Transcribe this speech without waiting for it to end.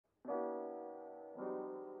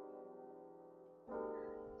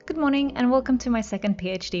Good morning and welcome to my second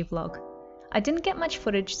PhD vlog. I didn't get much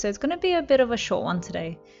footage, so it's going to be a bit of a short one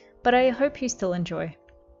today, but I hope you still enjoy.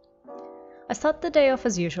 I start the day off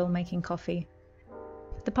as usual making coffee.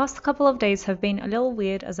 The past couple of days have been a little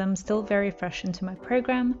weird as I'm still very fresh into my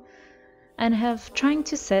program and have trying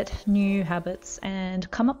to set new habits and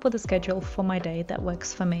come up with a schedule for my day that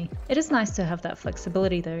works for me. It is nice to have that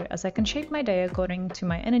flexibility though, as I can shape my day according to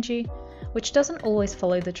my energy, which doesn't always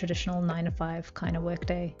follow the traditional 9 to 5 kind of work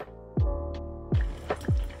day.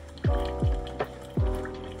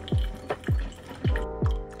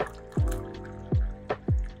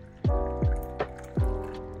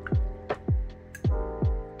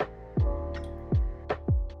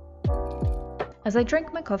 As I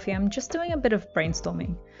drink my coffee, I'm just doing a bit of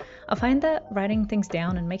brainstorming. I find that writing things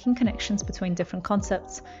down and making connections between different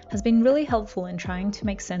concepts has been really helpful in trying to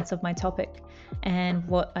make sense of my topic and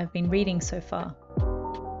what I've been reading so far.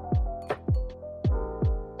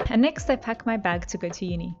 And next I pack my bag to go to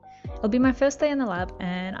uni. It'll be my first day in the lab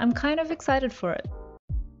and I'm kind of excited for it.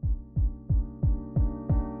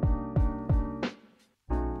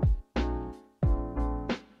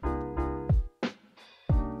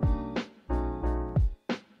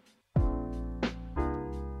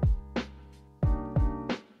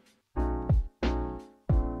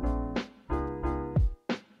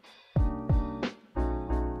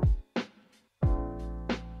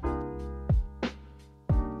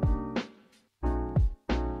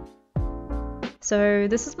 So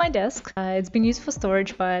this is my desk. It's been used for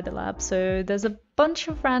storage by the lab, so there's a bunch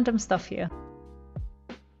of random stuff here.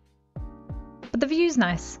 But the view's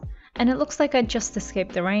nice, and it looks like I just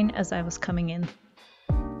escaped the rain as I was coming in.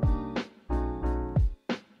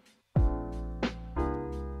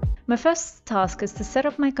 My first task is to set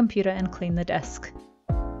up my computer and clean the desk.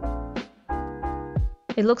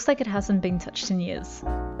 It looks like it hasn't been touched in years.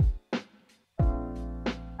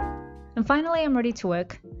 And finally I'm ready to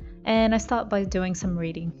work. And I start by doing some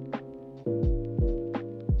reading.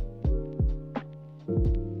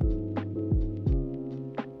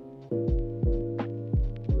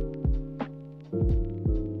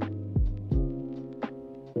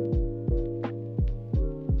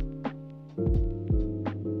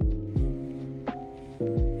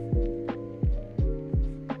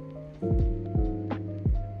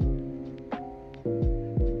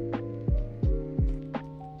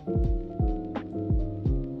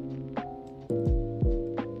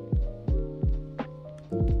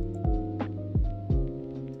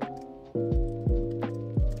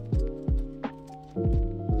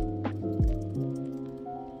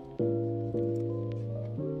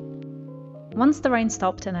 Once the rain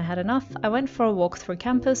stopped and I had enough, I went for a walk through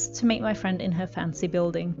campus to meet my friend in her fancy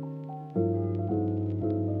building.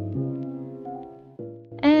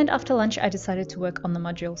 And after lunch I decided to work on the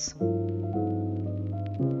modules.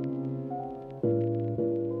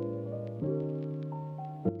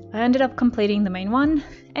 I ended up completing the main one,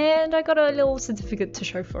 and I got a little certificate to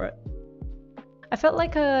show for it. I felt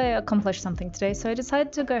like I accomplished something today, so I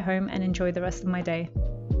decided to go home and enjoy the rest of my day.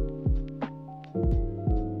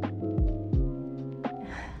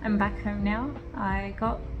 I'm back home now. I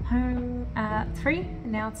got home at 3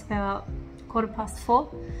 and now it's about 4:15,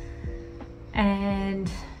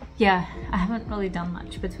 and yeah, I haven't really done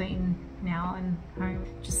much between now and home,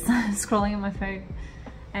 just scrolling on my phone,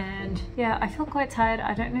 and yeah, I feel quite tired.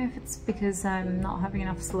 I don't know if it's because I'm not having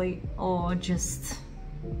enough sleep or just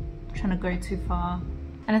trying to go too far,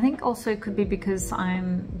 and I think also it could be because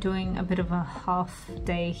I'm doing a bit of a half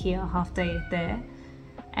day here, half day there.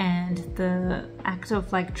 And the act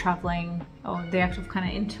of like traveling, or the act of kind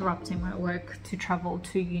of interrupting my work to travel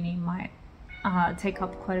to uni might take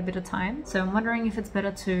up quite a bit of time. So I'm wondering if it's better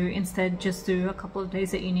to instead just do a couple of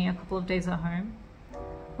days at uni, a couple of days at home.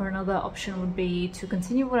 Or another option would be to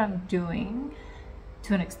continue what I'm doing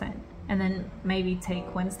to an extent and then maybe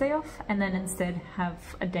take Wednesday off and then instead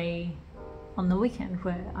have a day on the weekend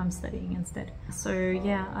where I'm studying instead. So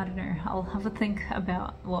yeah, I don't know, I'll have a think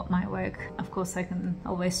about what might work. Of course I can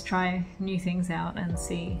always try new things out and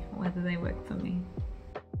see whether they work for me.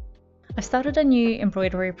 I started a new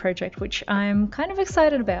embroidery project which I'm kind of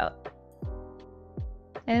excited about.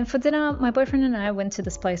 And for dinner, my boyfriend and I went to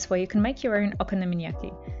this place where you can make your own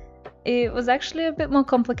okonomiyaki. It was actually a bit more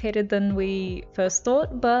complicated than we first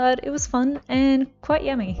thought, but it was fun and quite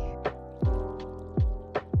yummy.